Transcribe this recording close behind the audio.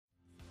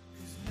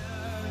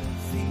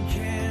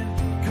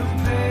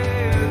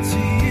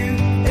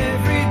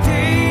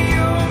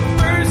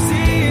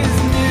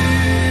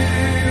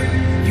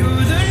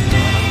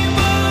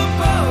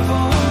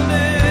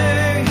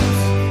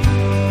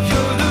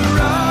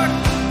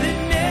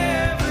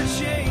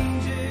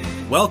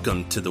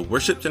Welcome to the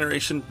Worship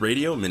Generation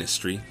Radio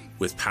Ministry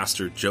with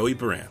Pastor Joey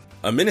Baran,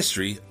 a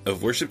ministry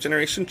of Worship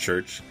Generation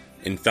Church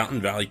in Fountain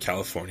Valley,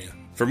 California.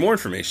 For more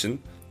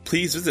information,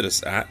 please visit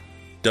us at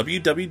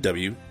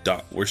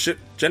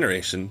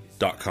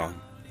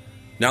www.worshipgeneration.com.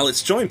 Now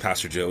let's join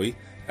Pastor Joey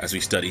as we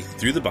study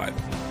through the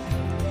Bible.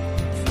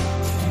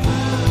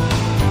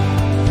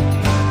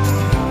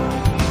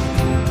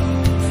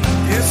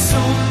 There's so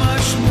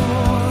much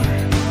more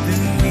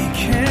than we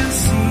can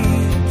see.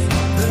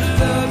 The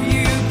love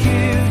you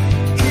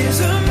give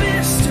is a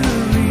mystery.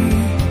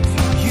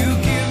 You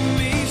give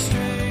me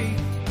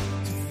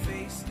strength to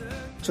face the...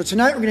 So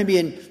tonight we're going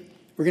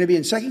to be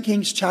in 2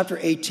 Kings chapter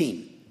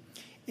 18.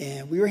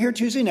 And we were here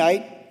Tuesday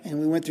night and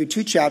we went through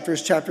two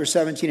chapters, chapter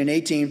 17 and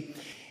 18.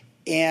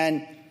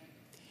 And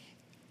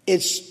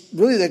it's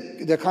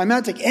really the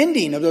climactic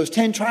ending of those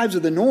 10 tribes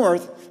of the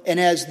north. And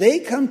as they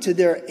come to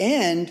their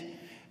end,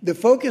 the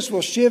focus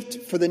will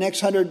shift for the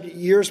next 100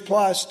 years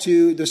plus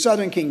to the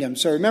southern kingdom.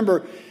 So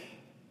remember,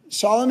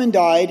 Solomon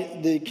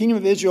died. The kingdom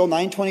of Israel,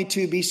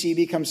 922 BC,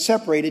 becomes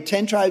separated.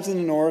 10 tribes in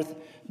the north,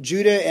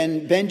 Judah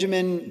and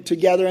Benjamin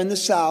together in the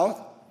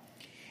south,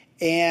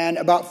 and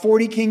about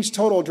 40 kings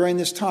total during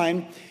this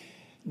time.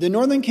 The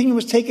northern kingdom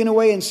was taken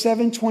away in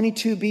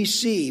 722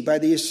 BC by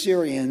the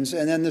Assyrians,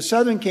 and then the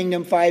southern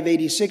kingdom,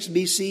 586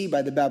 BC,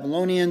 by the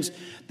Babylonians.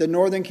 The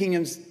northern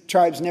kingdom's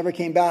tribes never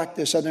came back.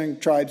 The southern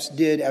tribes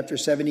did after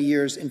 70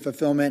 years in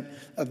fulfillment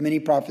of many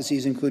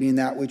prophecies, including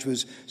that which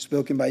was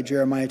spoken by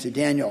Jeremiah to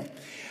Daniel.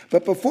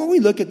 But before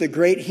we look at the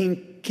great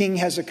King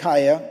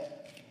Hezekiah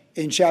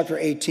in chapter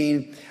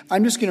 18,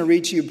 I'm just going to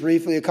read to you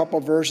briefly a couple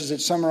of verses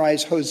that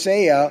summarize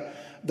Hosea,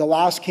 the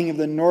last king of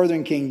the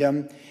northern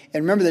kingdom.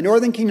 And remember, the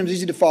northern kingdom is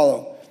easy to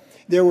follow.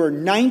 There were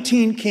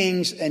 19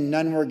 kings and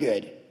none were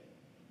good.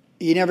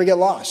 You never get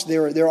lost.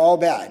 They're all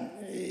bad.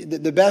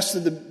 The best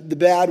of the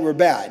bad were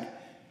bad.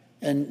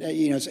 And,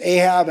 it's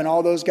Ahab and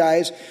all those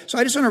guys. So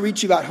I just want to read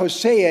to you about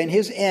Hosea and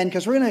his end,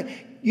 because we're going to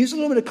use a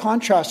little bit of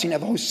contrasting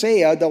of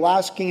Hosea, the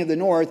last king of the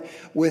north,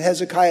 with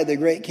Hezekiah, the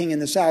great king in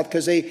the south,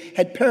 because they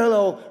had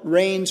parallel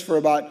reigns for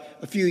about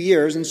a few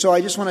years. And so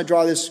I just want to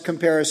draw this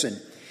comparison.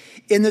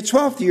 In the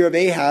 12th year of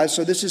Ahaz,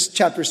 so this is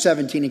chapter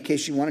 17 in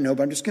case you want to know,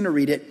 but I'm just going to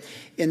read it.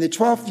 In the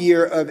 12th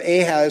year of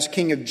Ahaz,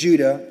 king of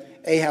Judah,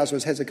 Ahaz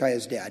was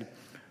Hezekiah's dad,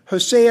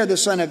 Hosea, the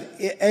son of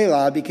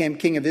Elah, became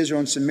king of Israel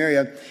and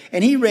Samaria,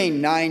 and he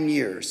reigned 9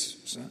 years.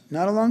 So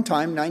not a long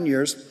time, 9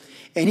 years.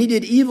 And he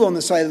did evil in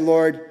the sight of the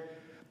Lord,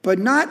 but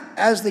not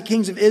as the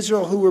kings of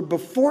Israel who were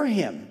before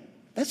him.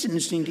 That's an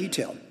interesting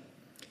detail.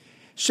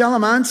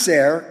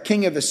 Shalmaneser,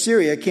 king of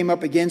Assyria, came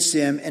up against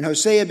him, and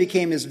Hosea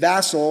became his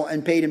vassal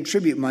and paid him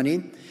tribute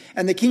money.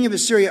 And the king of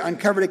Assyria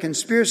uncovered a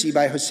conspiracy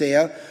by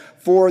Hosea,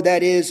 for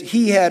that is,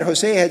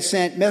 Hosea had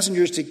sent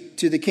messengers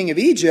to the king of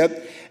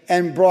Egypt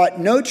and brought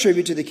no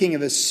tribute to the king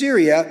of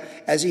Assyria,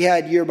 as he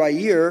had year by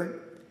year.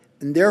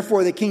 And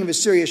therefore the king of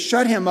Assyria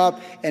shut him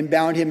up and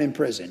bound him in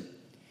prison.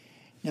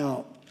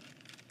 Now,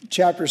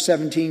 chapter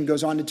 17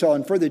 goes on to tell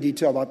in further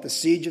detail about the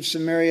siege of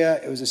Samaria.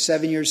 It was a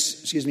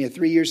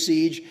 3-year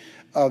siege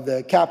of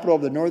the capital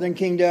of the northern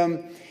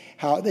kingdom,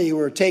 how they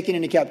were taken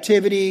into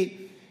captivity.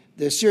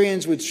 The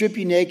Assyrians would strip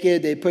you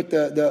naked. They'd put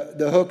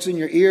the hooks in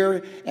your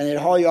ear, and they'd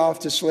haul you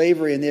off to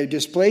slavery, and they'd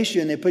displace you,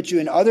 and they'd put you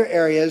in other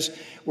areas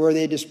where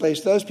they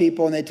displaced those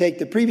people, and they'd take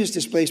the previous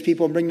displaced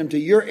people and bring them to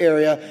your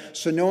area,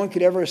 so no one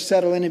could ever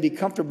settle in and be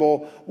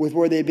comfortable with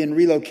where they'd been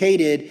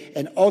relocated,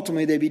 and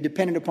ultimately they'd be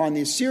dependent upon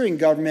the Assyrian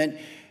government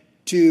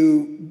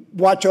to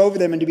watch over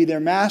them and to be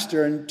their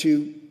master and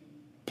to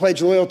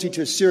pledge loyalty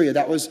to Assyria.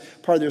 That was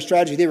part of their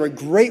strategy. They were a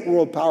great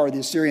world power, the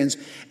Assyrians,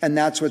 and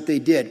that's what they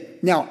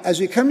did. Now, as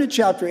we come to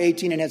chapter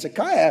 18 in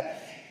Hezekiah,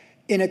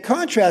 in a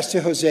contrast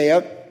to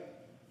Hosea,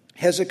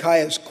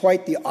 Hezekiah is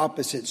quite the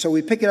opposite. So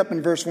we pick it up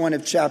in verse 1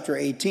 of chapter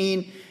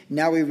 18.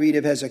 Now we read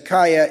of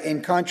Hezekiah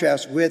in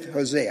contrast with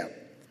Hosea.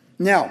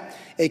 Now,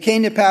 it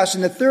came to pass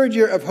in the 3rd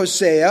year of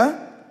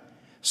Hosea,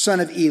 son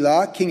of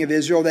Elah, king of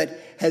Israel, that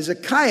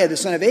Hezekiah, the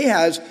son of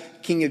Ahaz,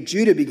 king of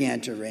Judah,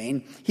 began to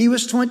reign. He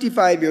was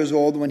 25 years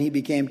old when he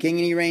became king,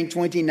 and he reigned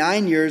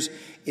 29 years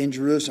in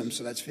Jerusalem.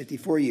 So that's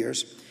 54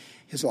 years,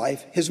 his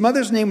life. His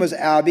mother's name was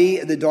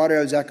Abi, the daughter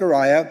of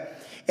Zechariah,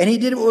 and he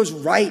did what was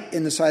right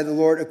in the sight of the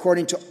Lord,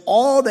 according to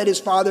all that his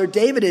father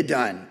David had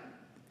done.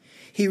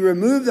 He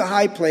removed the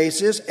high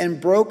places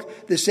and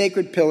broke the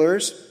sacred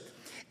pillars,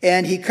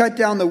 and he cut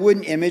down the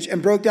wooden image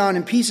and broke down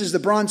in pieces the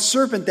bronze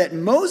serpent that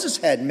Moses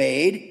had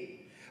made.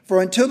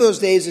 For until those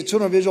days, the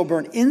children of Israel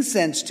burned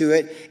incense to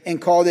it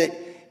and called it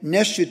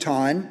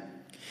Neshutan.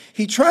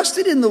 He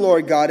trusted in the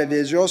Lord God of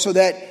Israel, so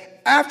that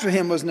after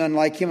him was none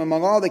like him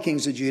among all the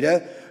kings of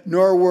Judah,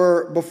 nor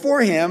were before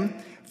him,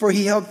 for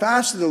he held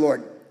fast to the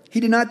Lord. He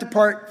did not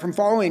depart from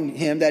following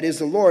him, that is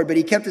the Lord, but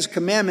he kept his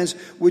commandments,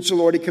 which the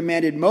Lord had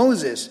commanded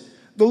Moses.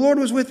 The Lord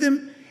was with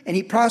him, and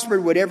he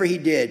prospered whatever he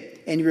did.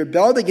 And he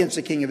rebelled against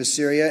the king of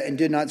Assyria and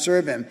did not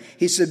serve him.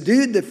 He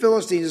subdued the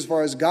Philistines as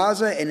far as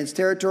Gaza and its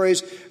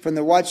territories, from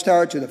the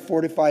watchtower to the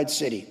fortified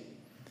city.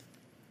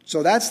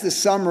 So that's the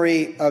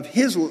summary of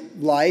his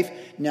life.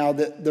 Now,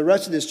 the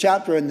rest of this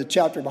chapter and the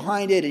chapter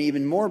behind it, and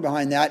even more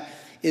behind that,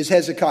 is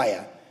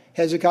Hezekiah.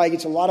 Hezekiah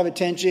gets a lot of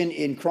attention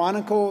in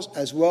Chronicles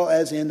as well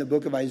as in the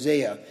book of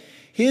Isaiah.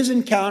 His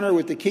encounter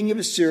with the king of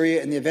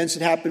Assyria and the events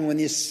that happened when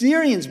the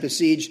Assyrians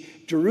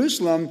besieged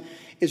Jerusalem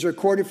is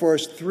recorded for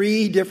us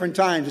 3 different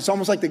times. It's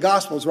almost like the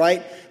Gospels,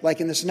 right? Like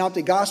in the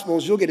Synoptic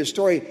Gospels, you'll get a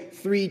story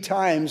 3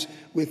 times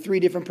with 3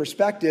 different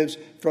perspectives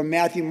from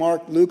Matthew,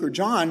 Mark, Luke, or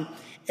John.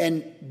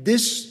 And the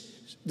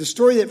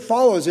story that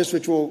follows this,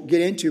 which we'll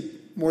get into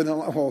more than,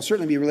 will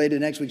certainly be related to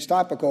next week's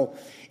topical,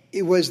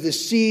 it was the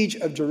siege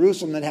of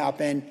Jerusalem that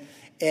happened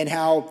and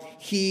how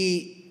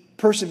he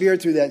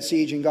persevered through that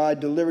siege and God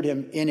delivered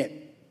him in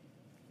it.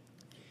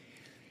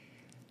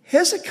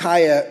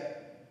 Hezekiah,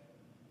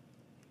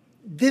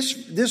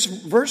 this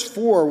verse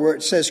 4 where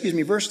it says,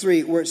 verse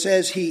 3, where it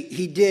says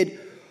he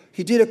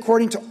did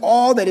according to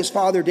all that his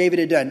father David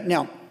had done.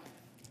 Now,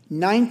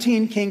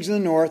 19 kings in the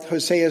north,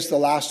 Hosea is the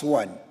last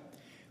one.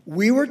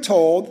 We were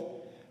told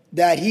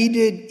that he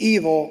did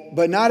evil,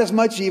 but not as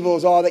much evil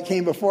as all that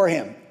came before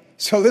him.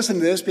 So listen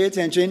to this, pay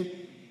attention.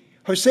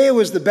 Hosea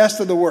was the best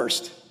of the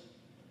worst.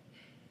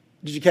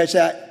 Did you catch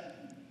that?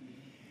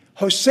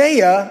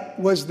 Hosea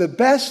was the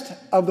best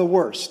of the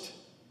worst.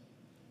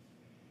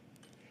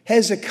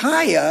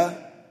 Hezekiah,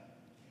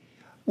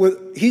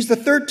 he's the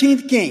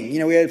 13th king. You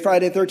know, we had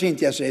Friday the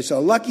 13th yesterday, so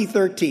lucky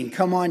 13,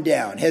 come on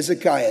down.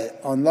 Hezekiah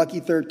on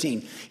lucky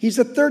 13. He's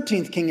the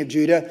 13th king of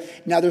Judah.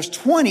 Now there's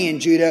 20 in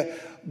Judah,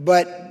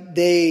 but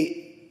they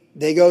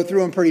go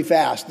through them pretty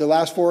fast. The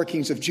last 4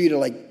 kings of Judah,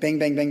 like bang,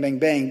 bang, bang, bang,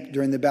 bang,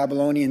 during the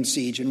Babylonian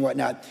siege and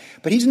whatnot.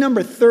 But he's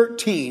number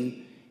 13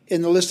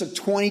 in the list of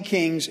 20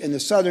 kings in the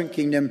southern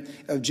kingdom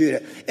of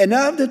Judah. And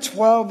of the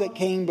 12 that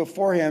came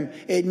before him,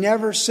 it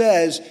never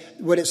says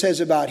what it says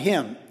about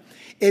him.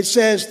 It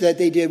says that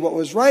they did what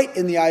was right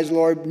in the eyes of the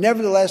Lord.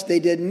 Nevertheless, they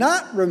did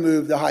not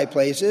remove the high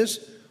places,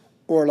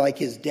 or like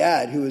his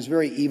dad, who was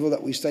very evil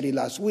that we studied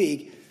last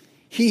week.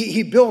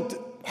 He built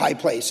high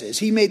places.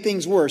 He made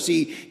things worse.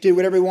 He did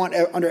whatever he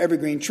wanted under every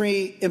green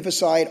tree,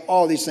 infanticide,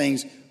 all these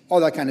things,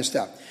 all that kind of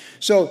stuff.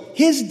 So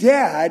his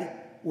dad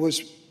was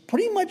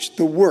pretty much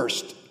the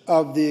worst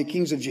of the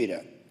kings of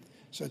Judah.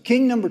 So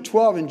king number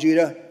 12 in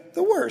Judah,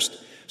 the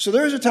worst. So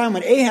there was a time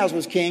when Ahaz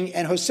was king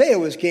and Hosea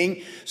was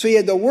king. So you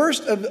had the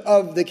worst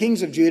of the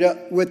kings of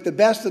Judah with the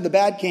best of the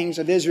bad kings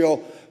of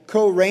Israel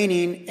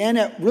co-reigning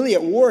and really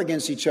at war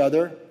against each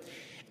other.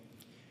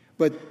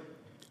 But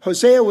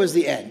Hosea was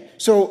the end.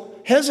 So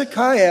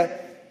Hezekiah,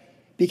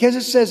 because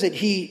it says that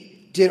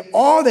he did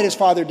all that his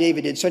father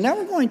David did. So now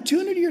we're going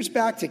 200 years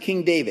back to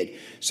King David.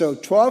 So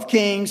 12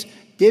 kings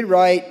did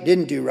right,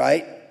 didn't do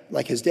right,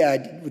 like his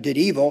dad did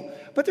evil.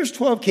 But there's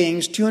 12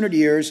 kings, 200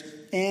 years,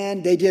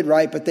 and they did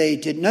right, but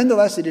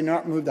nonetheless, they did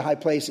not remove the high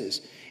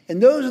places.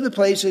 And those are the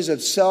places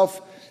of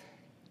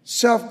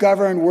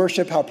self-governed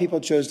worship, how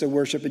people chose to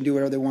worship and do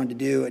whatever they wanted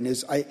to do. And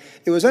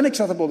it was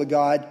unacceptable to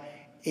God.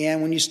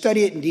 And when you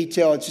study it in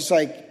detail, it's just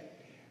like,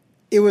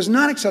 it was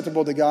not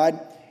acceptable to God,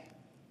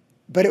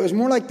 but it was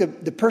more like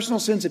the personal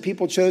sins that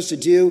people chose to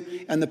do.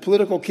 And the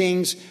political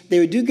kings, they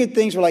would do good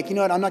things. Were like, you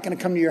know what, I'm not going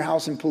to come to your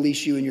house and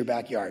police you in your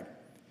backyard.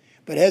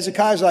 But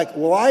Hezekiah's like,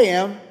 well, I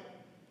am.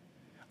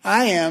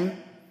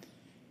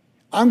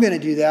 I'm going to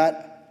do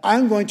that.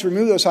 I'm going to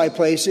remove those high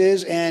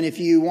places. And if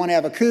you want to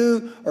have a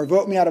coup or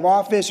vote me out of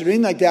office or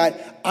anything like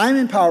that, I'm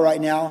in power right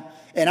now.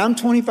 And I'm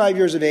 25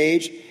 years of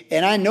age.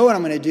 And I know what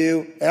I'm going to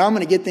do. And I'm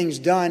going to get things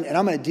done. And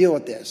I'm going to deal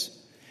with this.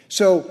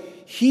 So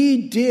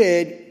he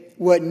did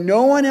what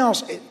no one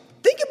else.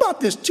 Think about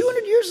this.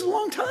 200 years is a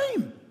long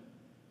time.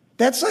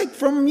 That's like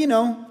from,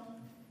 the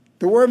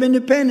War of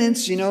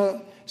Independence,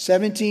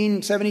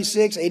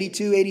 1776,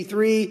 82,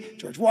 83,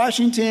 George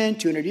Washington,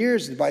 200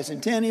 years, the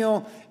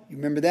bicentennial. You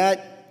remember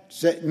that?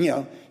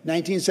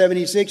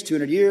 1976,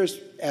 200 years,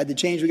 add the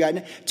change we got.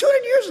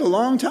 200 years is a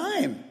long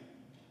time.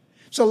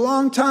 It's a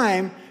long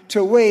time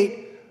to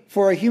wait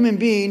for a human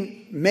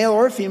being, male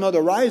or female,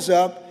 to rise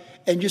up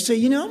and just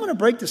say, I'm going to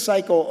break the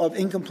cycle of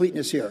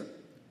incompleteness here.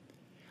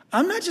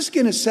 I'm not just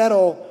going to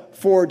settle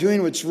for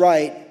doing what's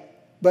right,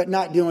 but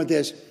not dealing with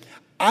this.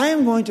 I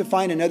am going to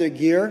find another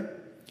gear,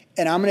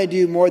 and I'm going to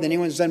do more than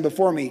anyone's done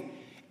before me.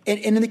 And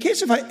in the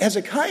case of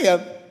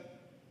Hezekiah,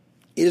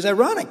 it is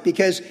ironic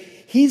because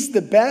he's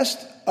the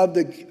best of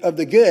the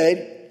good,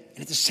 and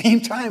at the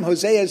same time,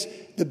 Hosea is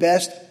the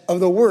best of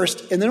the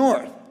worst in the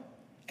north.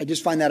 I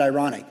just find that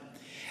ironic.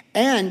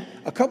 And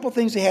a couple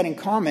things they had in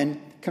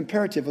common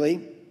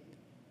comparatively,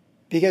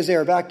 because they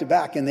are back to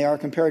back and they are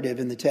comparative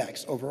in the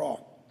text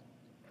overall.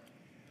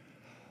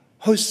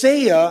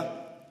 Hosea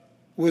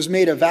was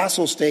made a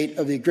vassal state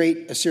of the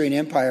great Assyrian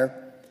Empire,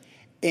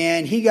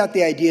 and he got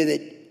the idea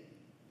that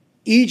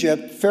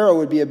Egypt, Pharaoh,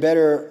 would be a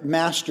better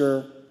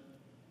master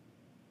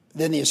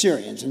than the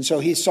Assyrians. And so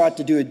he sought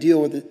to do a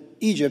deal with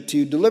Egypt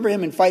to deliver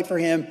him and fight for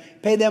him,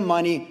 pay them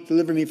money,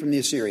 deliver me from the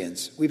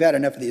Assyrians. We've had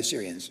enough of the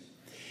Assyrians.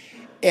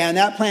 And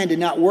that plan did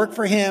not work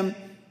for him.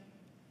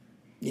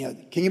 The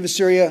king of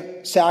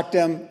Assyria sacked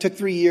him, took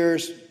 3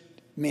 years,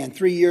 Man,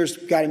 3 years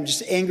got him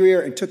just angrier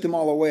and took them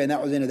all away, and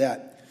that was the end of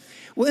that.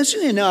 Well,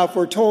 interestingly enough,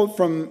 we're told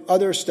from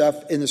other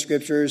stuff in the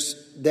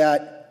scriptures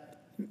that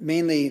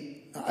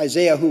mainly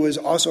Isaiah, who was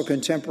also a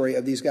contemporary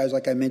of these guys,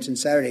 like I mentioned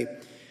Saturday,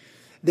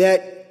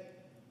 that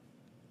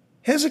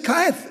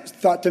Hezekiah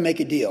thought to make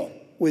a deal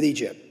with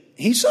Egypt.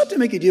 He sought to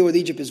make a deal with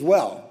Egypt as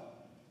well,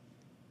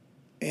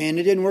 and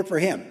it didn't work for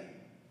him.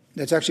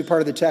 That's actually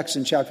part of the text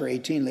in chapter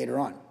 18 later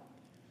on.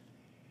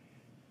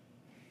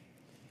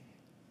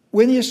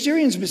 When the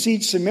Assyrians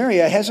besieged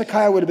Samaria,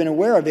 Hezekiah would have been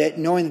aware of it,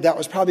 knowing that that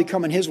was probably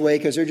coming his way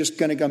because they're just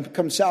going to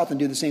come south and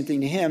do the same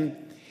thing to him.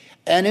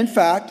 And in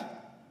fact,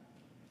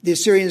 the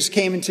Assyrians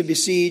came in to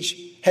besiege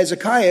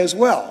Hezekiah as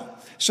well.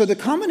 So the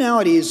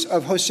commonalities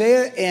of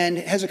Hosea and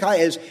Hezekiah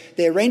is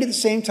they reigned at the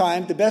same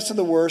time, the best of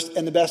the worst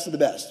and the best of the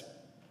best.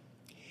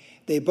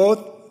 They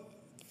both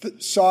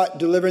sought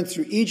deliverance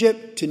through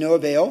Egypt to no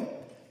avail.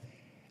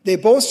 They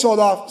both sold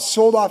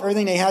off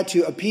everything they had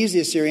to appease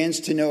the Assyrians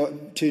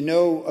to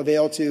no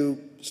avail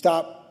to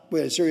stop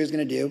what Assyria was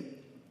going to do.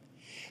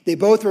 They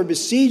both were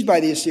besieged by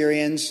the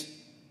Assyrians.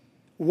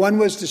 One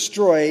was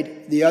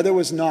destroyed, the other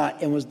was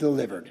not and was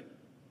delivered.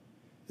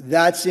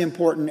 That's the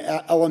important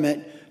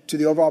element to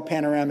the overall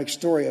panoramic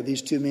story of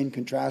these two men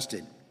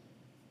contrasted.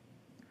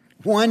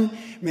 One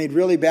made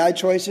really bad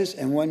choices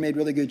and one made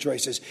really good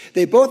choices.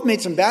 They both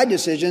made some bad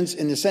decisions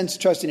in the sense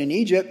trusting in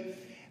Egypt.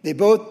 They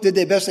both did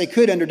the best they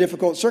could under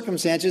difficult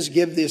circumstances,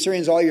 give the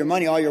Assyrians all your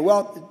money, all your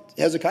wealth.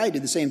 Hezekiah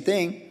did the same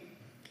thing.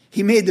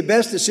 He made the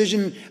best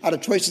decision out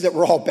of choices that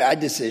were all bad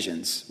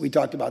decisions. We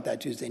talked about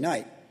that Tuesday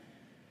night.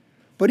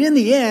 But in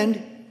the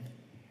end,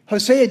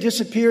 Hosea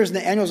disappears in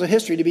the annals of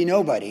history to be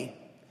nobody,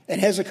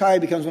 and Hezekiah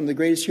becomes one of the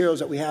greatest heroes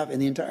that we have in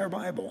the entire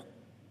Bible.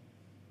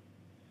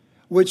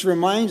 Which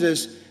reminds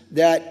us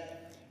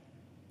that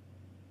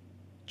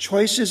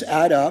choices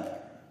add up.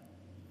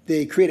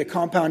 They create a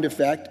compound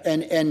effect,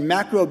 and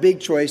macro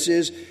big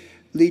choices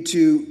lead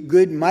to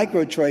good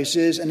micro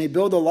choices, and they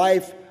build a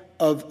life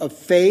of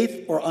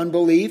faith or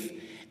unbelief,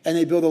 and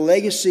they build a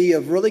legacy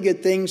of really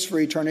good things for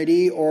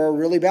eternity or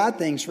really bad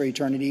things for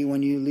eternity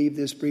when you leave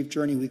this brief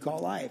journey we call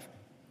life.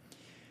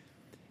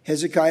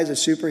 Hezekiah is a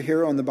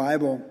superhero in the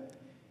Bible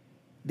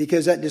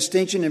because that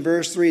distinction in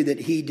verse 3 that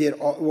he did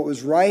what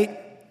was right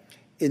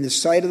in the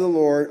sight of the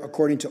Lord,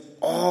 according to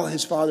all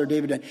his father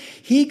David done.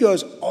 He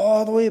goes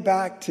all the way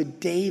back to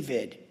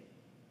David.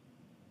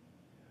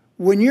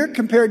 When you're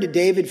compared to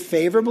David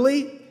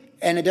favorably,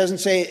 and it doesn't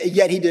say,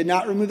 yet he did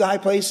not remove the high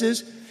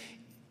places,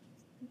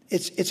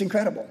 it's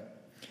incredible.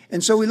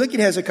 And so we look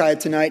at Hezekiah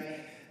tonight.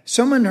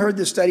 Someone heard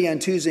this study on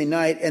Tuesday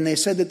night, and they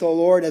said that the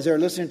Lord, as they were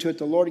listening to it,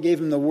 the Lord gave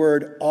him the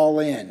word all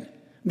in.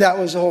 That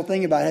was the whole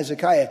thing about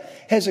Hezekiah.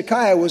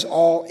 Hezekiah was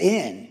all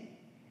in.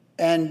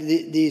 And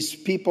these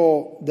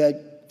people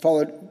that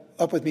followed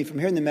up with me from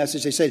hearing the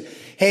message, they said,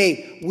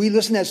 hey, we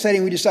listened to that study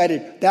and we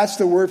decided that's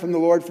the word from the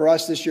Lord for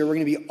us this year. We're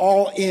going to be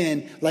all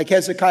in like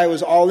Hezekiah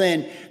was all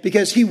in,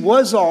 because he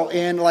was all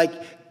in like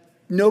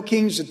no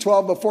kings, the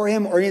 12 before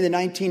him or any of the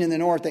 19 in the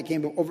north that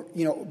came over,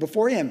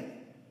 before him.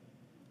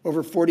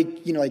 Over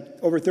 40,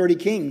 over 30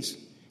 kings,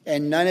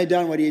 and none had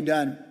done what he had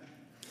done.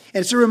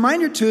 And it's a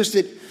reminder to us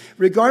that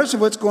regardless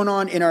of what's going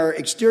on in our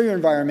exterior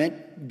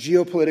environment,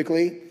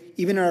 geopolitically,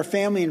 even in our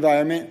family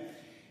environment,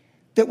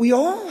 that we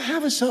all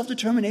have a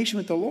self-determination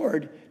with the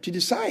Lord to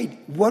decide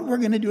what we're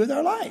going to do with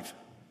our life.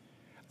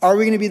 Are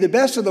we going to be the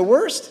best of the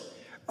worst?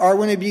 Are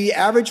we going to be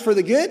average for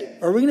the good?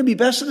 Or are we going to be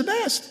best of the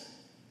best?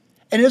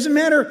 And it doesn't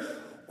matter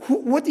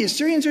what the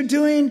Assyrians are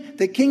doing,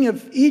 the king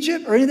of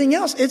Egypt, or anything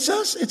else. It's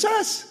us. It's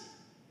us.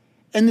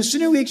 And the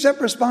sooner we accept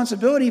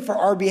responsibility for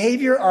our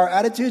behavior, our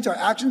attitudes, our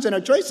actions, and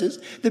our choices,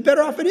 the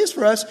better off it is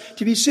for us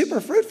to be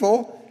super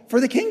fruitful for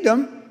the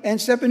kingdom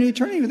and step into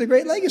eternity with a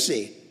great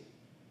legacy.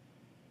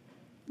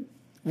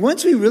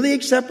 Once we really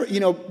accept,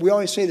 we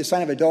always say the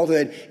sign of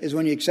adulthood is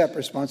when you accept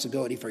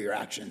responsibility for your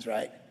actions,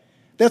 right?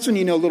 That's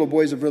when little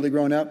boys have really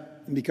grown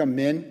up and become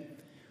men,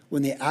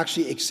 when they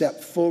actually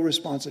accept full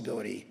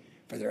responsibility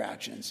for their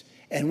actions.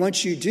 And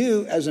once you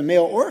do, as a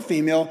male or a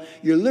female,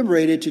 you're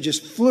liberated to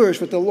just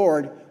flourish with the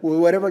Lord with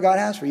whatever God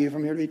has for you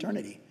from here to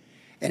eternity.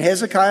 And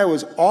Hezekiah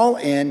was all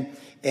in,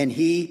 and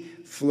he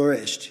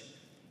flourished.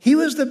 He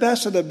was the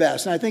best of the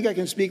best. And I think I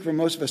can speak for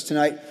most of us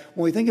tonight.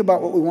 When we think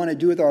about what we want to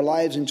do with our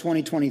lives in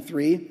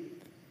 2023,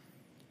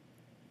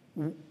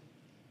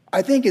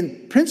 I think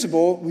in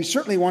principle, we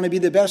certainly want to be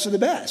the best of the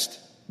best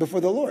before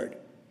the Lord.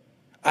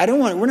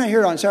 We're not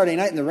here on Saturday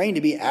night in the rain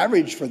to be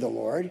average for the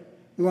Lord.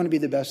 We want to be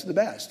the best of the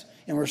best.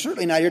 And we're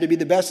certainly not here to be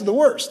the best of the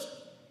worst.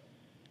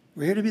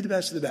 We're here to be the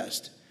best of the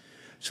best.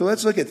 So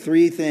let's look at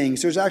three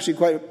things.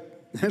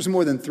 There's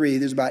more than three.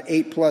 There's about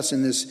 8 plus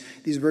in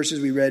these verses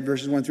we read,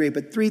 verses 1 through 8.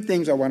 But 3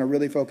 things I want to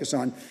really focus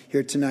on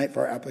here tonight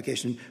for our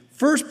application.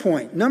 First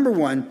point, number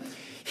 1,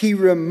 he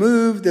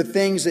removed the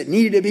things that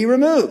needed to be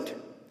removed.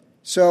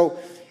 So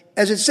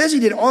as it says he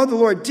did all the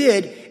Lord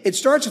did, it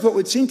starts with what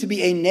would seem to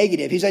be a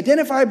negative. He's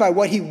identified by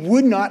what he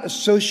would not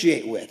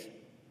associate with.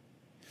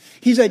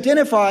 He's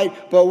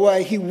identified by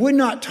what he would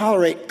not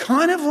tolerate,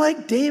 kind of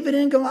like David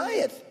and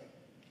Goliath.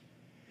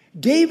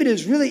 David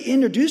is really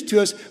introduced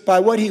to us by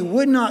what he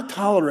would not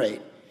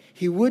tolerate.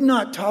 He would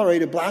not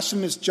tolerate a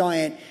blasphemous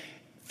giant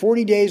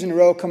 40 days in a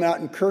row coming out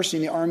and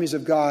cursing the armies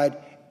of God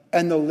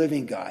and the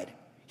living God.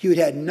 He would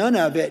have none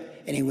of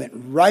it, and he went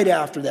right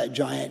after that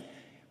giant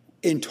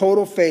in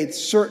total faith,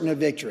 certain of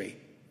victory.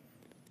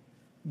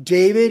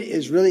 David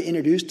is really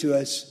introduced to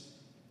us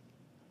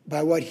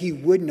by what he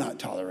would not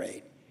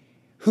tolerate.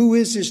 Who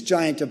is this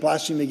giant to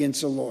blaspheme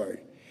against the Lord?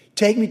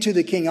 Take me to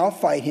the king, I'll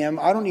fight him.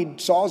 I don't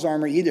need Saul's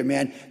armor either,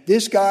 man.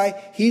 This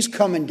guy, he's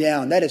coming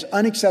down. That is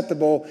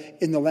unacceptable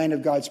in the land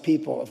of God's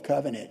people of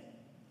covenant,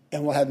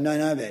 and we'll have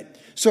none of it.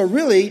 So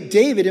really,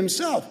 David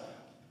himself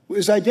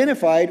was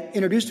identified,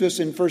 introduced to us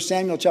in 1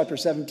 Samuel chapter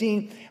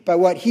 17, by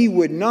what he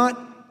would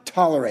not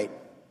tolerate.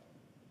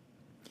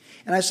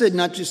 And I said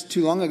not just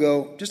too long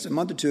ago, just a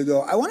month or two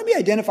ago, I want to be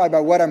identified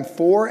by what I'm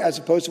for as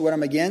opposed to what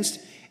I'm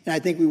against. And I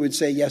think we would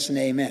say yes and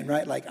amen,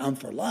 right? Like, I'm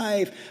for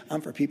life.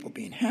 I'm for people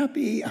being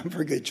happy. I'm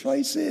for good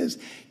choices.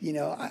 You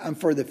know, I'm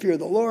for the fear of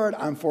the Lord.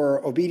 I'm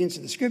for obedience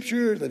to the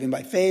scripture, living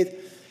by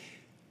faith.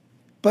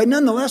 But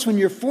nonetheless, when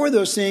you're for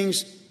those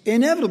things,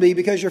 inevitably,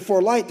 because you're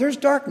for light, there's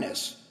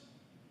darkness.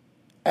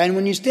 And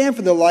when you stand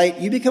for the light,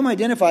 you become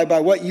identified by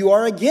what you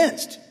are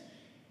against.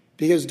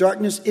 Because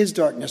darkness is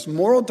darkness.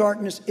 Moral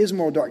darkness is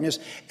moral darkness.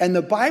 And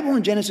the Bible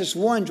in Genesis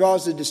 1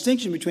 draws the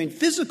distinction between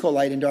physical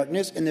light and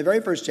darkness in the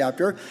very first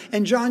chapter.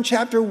 And John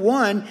chapter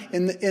 1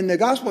 in the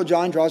Gospel of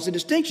John draws the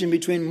distinction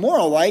between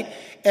moral light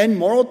and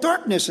moral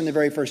darkness in the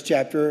very first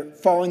chapter,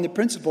 following the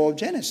principle of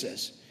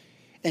Genesis.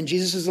 And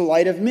Jesus is the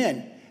light of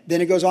men.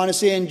 Then it goes on to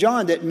say in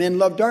John that men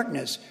love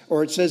darkness.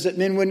 Or it says that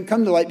men wouldn't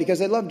come to light because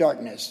they love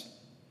darkness.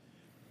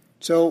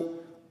 So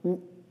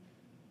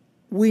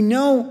we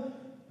know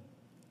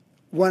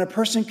when a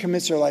person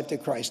commits their life to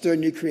Christ, they're a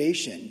new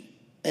creation.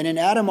 And in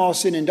Adam, all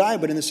sin and die,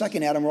 but in the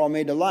second Adam, we're all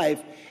made to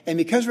life. And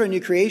because we're a new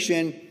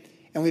creation,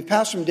 and we've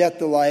passed from death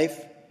to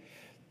life,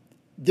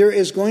 there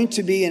is going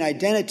to be an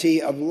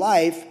identity of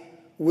life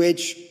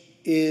which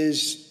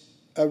is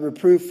a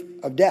reproof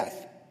of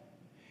death.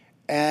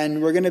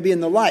 And we're going to be in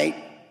the light,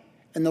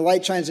 and the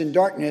light shines in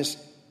darkness.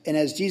 And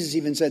as Jesus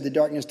even said, the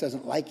darkness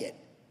doesn't like it.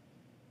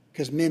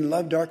 Because men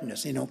love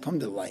darkness. They don't come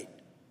to the light.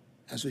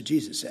 That's what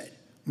Jesus said,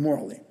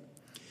 morally.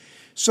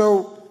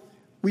 So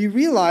we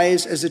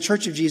realize as the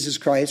Church of Jesus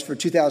Christ for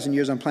 2,000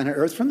 years on planet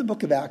Earth, from the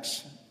book of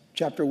Acts,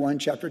 chapter 1,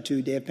 chapter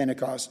 2, day of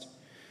Pentecost,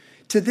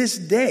 to this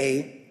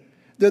day,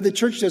 though the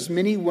church does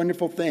many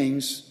wonderful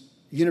things,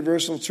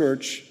 universal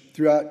church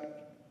throughout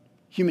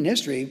human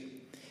history,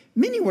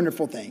 many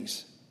wonderful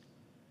things.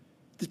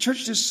 The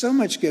church does so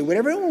much good.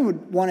 Whatever anyone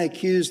would want to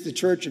accuse the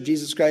Church of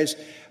Jesus Christ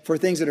for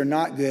things that are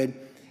not good,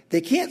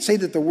 they can't say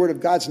that the Word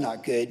of God's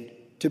not good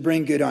to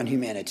bring good on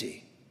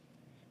humanity.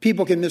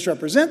 People can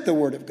misrepresent the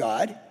Word of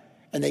God,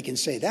 and they can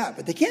say that,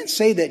 but they can't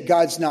say that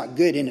God's not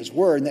good in His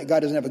Word and that God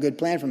doesn't have a good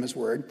plan from His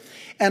Word.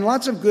 And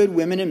lots of good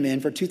women and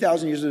men for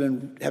 2,000 years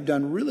have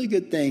done really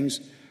good things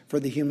for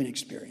the human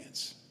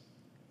experience.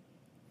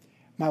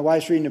 My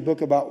wife's reading a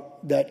book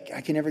about that,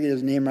 I can never get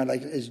his name right,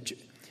 like is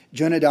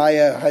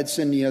Jonadiah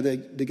Hudson, you know,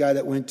 the guy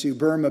that went to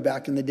Burma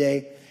back in the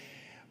day.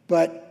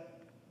 But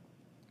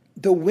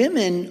the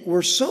women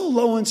were so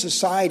low in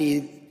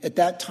society at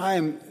that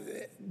time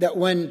that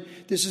when,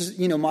 this is,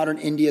 you know, modern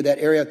India, that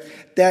area,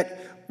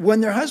 that when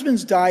their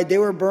husbands died, they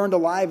were burned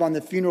alive on the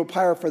funeral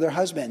pyre for their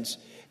husbands.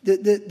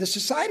 The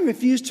society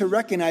refused to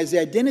recognize the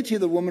identity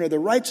of the woman or the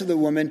rights of the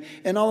woman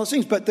and all those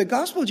things. But the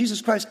gospel of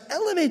Jesus Christ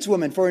elevates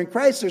women. For in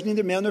Christ, there's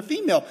neither male nor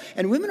female.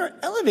 And women are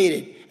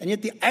elevated. And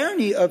yet the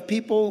irony of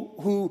people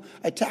who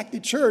attack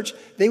the church,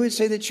 they would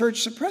say the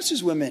church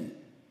suppresses women.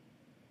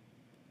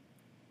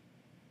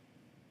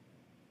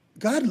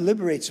 God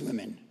liberates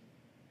women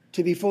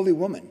to be fully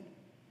woman,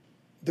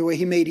 the way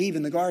He made Eve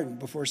in the garden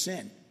before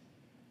sin,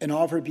 and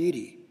all of her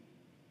beauty.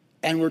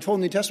 And we're told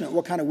in the New Testament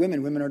what kind of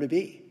women are to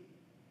be,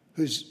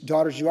 whose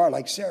daughters you are,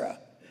 like Sarah.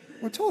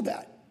 We're told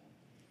that.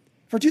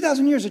 For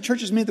 2,000 years, the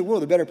church has made the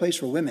world a better place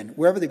for women,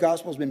 wherever the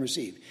gospel has been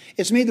received.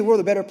 It's made the world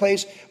a better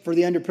place for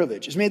the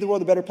underprivileged. It's made the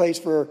world a better place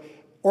for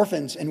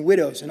orphans and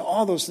widows and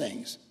all those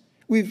things.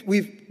 We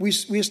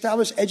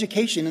established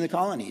education in the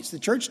colonies. The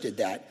church did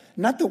that.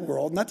 Not the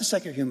world, not the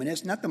secular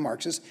humanists, not the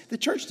Marxists. The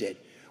church did.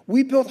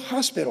 We built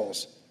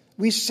hospitals.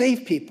 We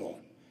save people.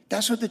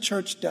 That's what the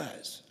church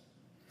does.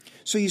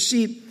 So you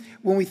see,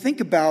 when we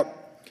think about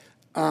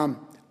our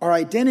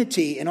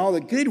identity and all the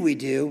good we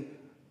do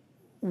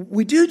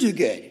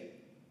good.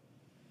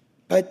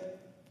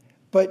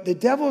 But the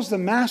devil's the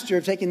master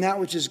of taking that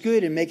which is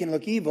good and making it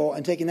look evil,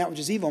 and taking that which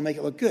is evil and make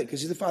it look good, because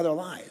he's the father of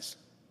lies.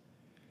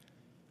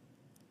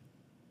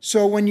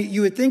 So when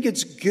you would think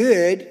it's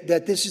good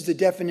that this is the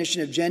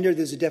definition of gender,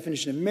 there's a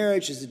definition of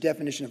marriage, there's the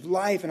definition of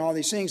life and all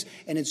these things,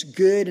 and it's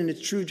good and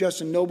it's true, just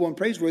and noble and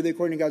praiseworthy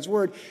according to God's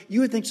word,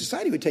 you would think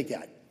society would take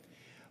that.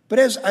 But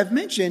as I've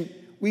mentioned,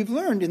 we've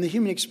learned in the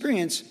human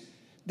experience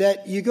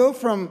that you go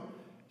from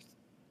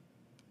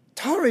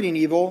tolerating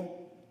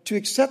evil to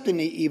accepting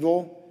the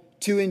evil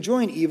to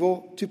enjoying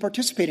evil to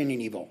participating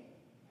in evil.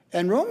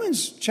 And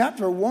Romans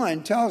chapter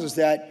 1 tells us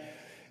that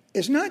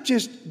It's not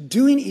just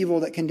doing evil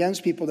that condemns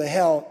people to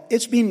hell.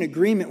 It's being in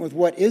agreement with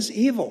what is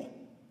evil.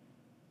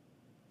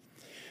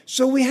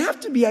 So we have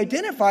to be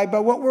identified by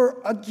what we're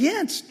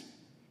against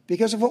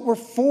because of what we're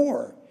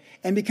for.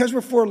 And because we're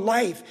for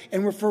life,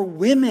 and we're for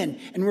women,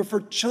 and we're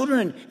for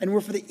children, and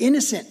we're for the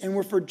innocent, and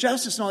we're for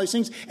justice and all these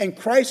things. And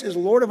Christ is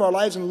Lord of our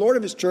lives and Lord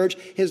of his church,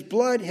 his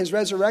blood, his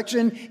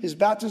resurrection, his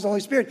baptism of the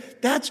Holy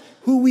Spirit. That's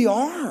who we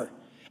are.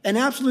 An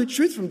absolute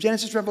truth from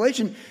Genesis to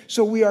Revelation.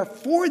 So we are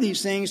for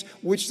these things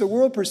which the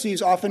world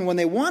perceives often when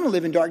they want to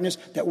live in darkness,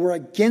 that we're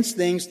against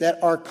things that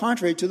are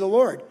contrary to the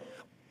Lord.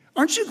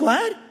 Aren't you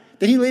glad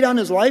that he laid down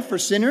his life for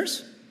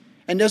sinners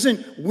and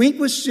doesn't wink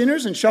with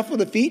sinners and shuffle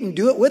the feet and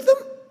do it with them?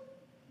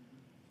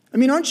 I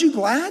mean, aren't you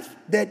glad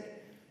that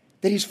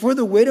he's for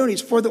the widow and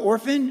he's for the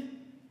orphan? And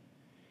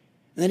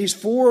that he's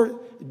for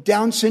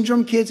Down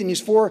syndrome kids and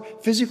he's for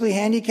physically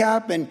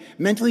handicapped and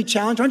mentally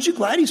challenged? Aren't you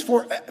glad he's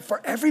for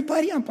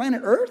everybody on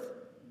planet Earth?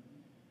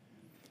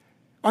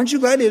 Aren't you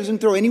glad he doesn't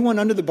throw anyone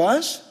under the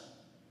bus?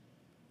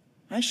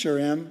 I sure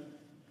am.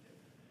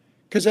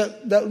 Because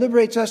that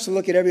liberates us to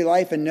look at every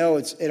life and know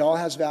it all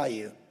has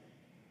value.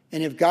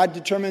 And if God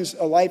determines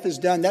a life is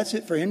done, that's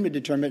it for him to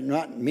determine,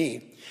 not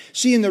me.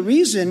 See, and the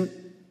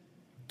reason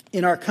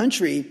in our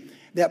country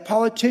that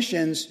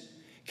politicians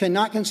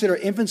cannot consider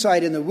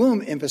infanticide in the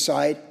womb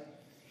infanticide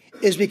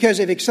is because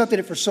they've accepted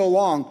it for so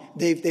long,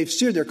 they've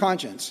seared their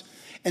conscience.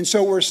 And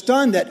so we're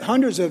stunned that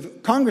hundreds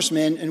of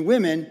congressmen and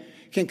women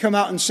can come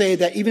out and say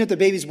that even if the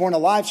baby's born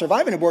alive,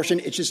 surviving abortion,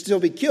 it should still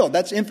be killed.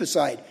 That's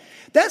infanticide.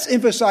 That's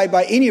infanticide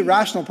by any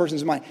rational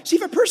person's mind. See,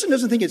 if a person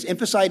doesn't think it's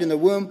infanticide in the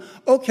womb,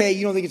 okay,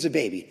 you don't think it's a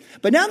baby.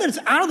 But now that it's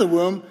out of the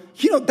womb,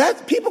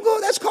 that people go,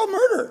 that's called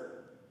murder.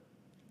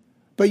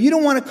 But you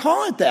don't want to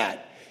call it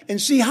that. And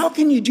see, how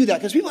can you do that?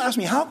 Because people ask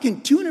me, how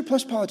can 200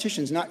 plus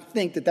politicians not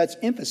think that that's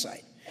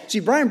infanticide? See,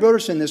 Brian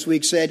Broderson this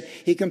week said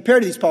he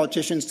compared these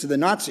politicians to the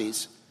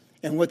Nazis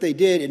and what they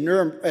did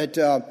at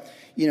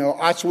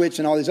Auschwitz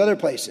and all these other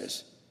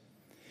places.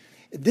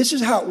 This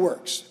is how it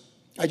works.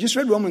 I just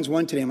read Romans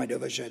 1 today in my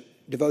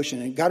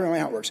devotion, and God reminded me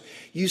how it works.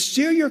 You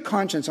sear your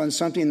conscience on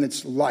something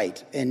that's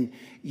light, and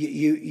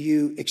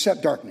you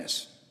accept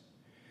darkness.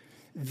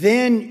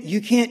 Then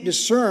you can't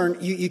discern,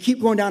 you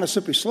keep going down a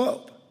slippery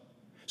slope.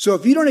 So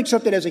if you don't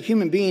accept it as a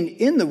human being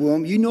in the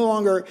womb,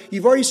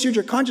 you've already seared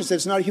your conscience that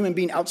it's not a human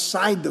being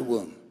outside the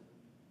womb.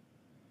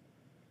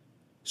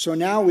 So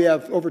now we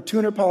have over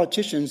 200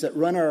 politicians that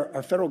run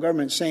our federal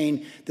government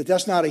saying that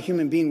that's not a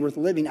human being worth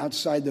living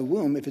outside the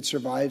womb if it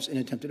survives an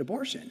attempted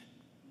abortion.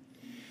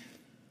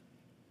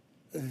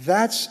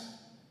 That's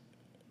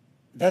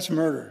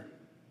murder.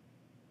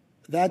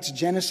 That's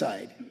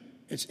genocide.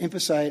 It's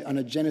infanticide on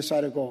a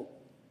genocidal,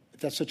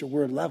 if that's such a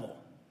word, level.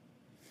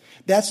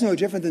 That's no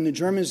different than the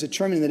Germans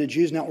determining that a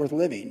Jew is not worth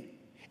living.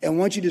 And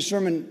once you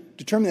determine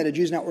that a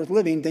Jew is not worth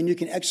living, then you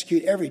can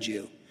execute every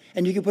Jew.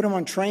 And you can put them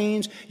on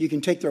trains, you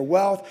can take their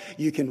wealth,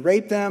 you can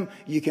rape them,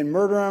 you can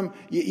murder them,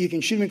 you can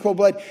shoot them in cold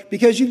blood,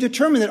 because you've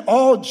determined that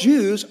all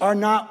Jews are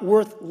not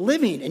worth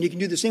living. And you can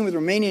do the same with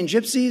Romanian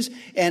gypsies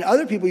and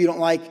other people you don't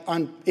like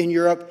in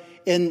Europe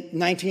in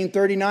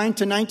 1939 to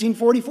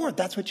 1944.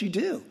 That's what you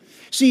do.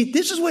 See,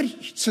 this is what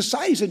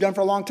societies have done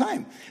for a long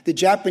time. The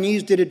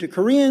Japanese did it to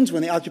Koreans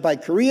when they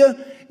occupied Korea,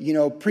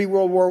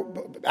 pre-World War,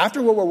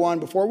 after World War I,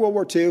 before World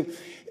War II.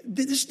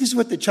 This is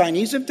what the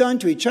Chinese have done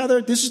to each other.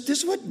 This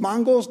is what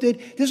Mongols did.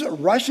 This is what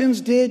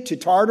Russians did to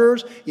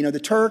Tartars, the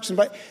Turks.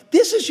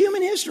 This is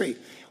human history.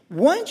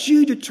 Once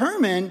you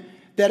determine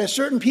that a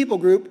certain people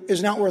group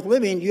is not worth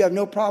living, you have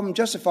no problem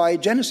justifying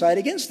genocide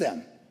against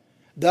them.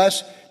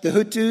 Thus, the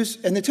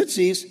Hutus and the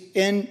Tutsis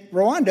in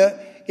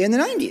Rwanda in the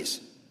 90s.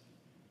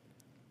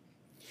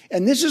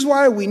 And this is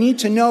why we need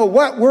to know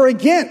what we're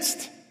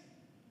against.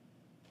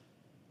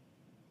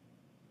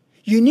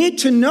 You need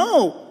to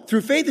know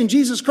through faith in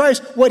Jesus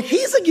Christ what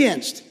he's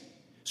against.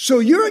 So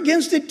you're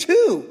against it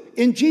too,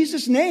 in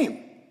Jesus'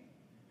 name.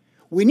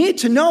 We need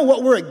to know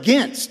what we're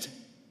against.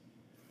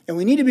 And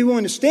we need to be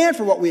willing to stand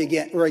for what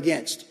we're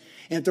against.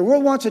 And if the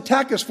world wants to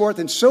attack us for it,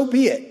 then so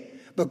be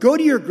it. But go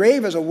to your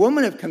grave as a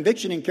woman of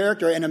conviction and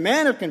character and a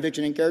man of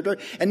conviction and character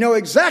and know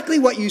exactly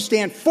what you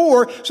stand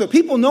for so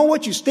people know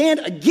what you stand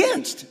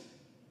against.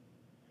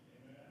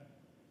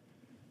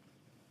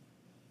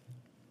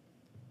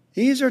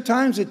 These are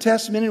times that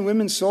test men and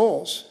women's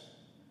souls.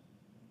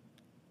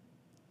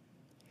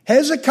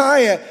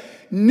 Hezekiah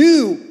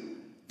knew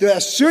the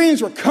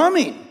Assyrians were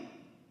coming.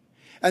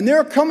 And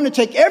they're coming to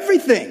take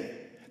everything.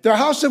 Their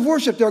house of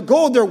worship, their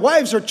gold, their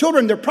wives, their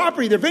children, their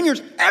property, their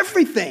vineyards,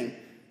 everything.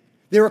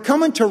 They were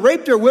coming to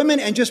rape their women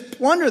and just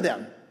plunder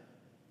them.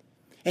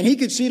 And he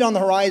could see it on the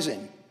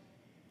horizon.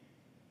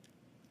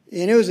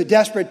 And it was a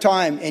desperate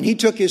time, and he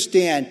took his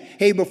stand.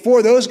 Hey,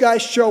 before those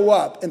guys show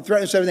up and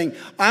threaten us everything,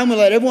 I'm going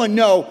to let everyone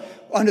know,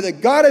 under the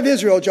God of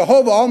Israel,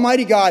 Jehovah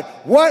Almighty God,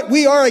 what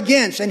we are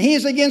against. And he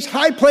is against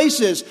high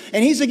places,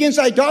 and he's against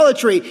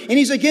idolatry, and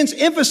he's against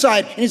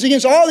infanticide, and he's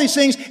against all these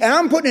things, and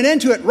I'm putting an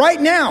end to it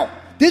right now.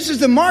 This is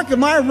the mark of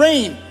my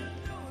reign.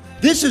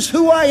 This is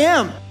who I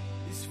am.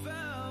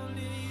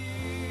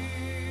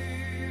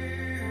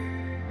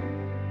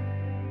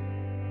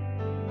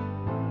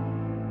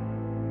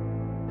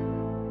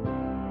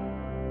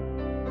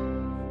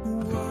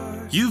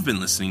 You've been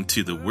listening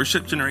to the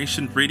Worship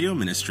Generation Radio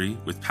Ministry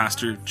with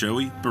Pastor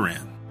Joey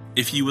Baran.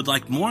 If you would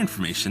like more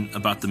information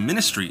about the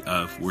ministry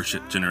of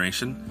Worship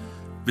Generation,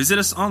 visit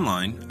us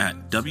online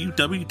at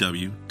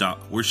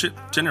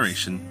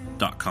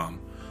www.worshipgeneration.com,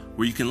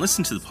 where you can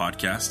listen to the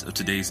podcast of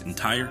today's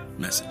entire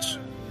message.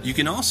 You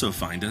can also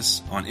find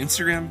us on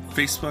Instagram,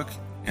 Facebook,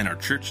 and our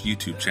church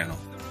YouTube channel.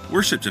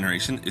 Worship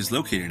Generation is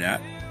located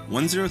at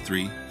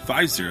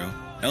 10350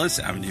 Ellis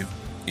Avenue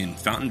in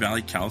Fountain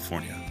Valley,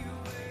 California.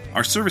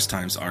 Our service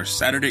times are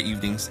Saturday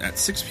evenings at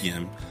 6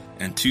 p.m.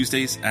 and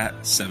Tuesdays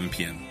at 7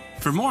 p.m.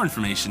 For more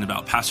information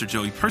about Pastor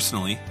Joey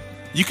personally,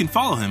 you can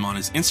follow him on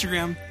his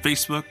Instagram,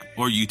 Facebook,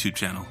 or YouTube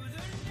channel.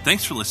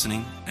 Thanks for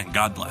listening, and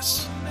God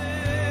bless.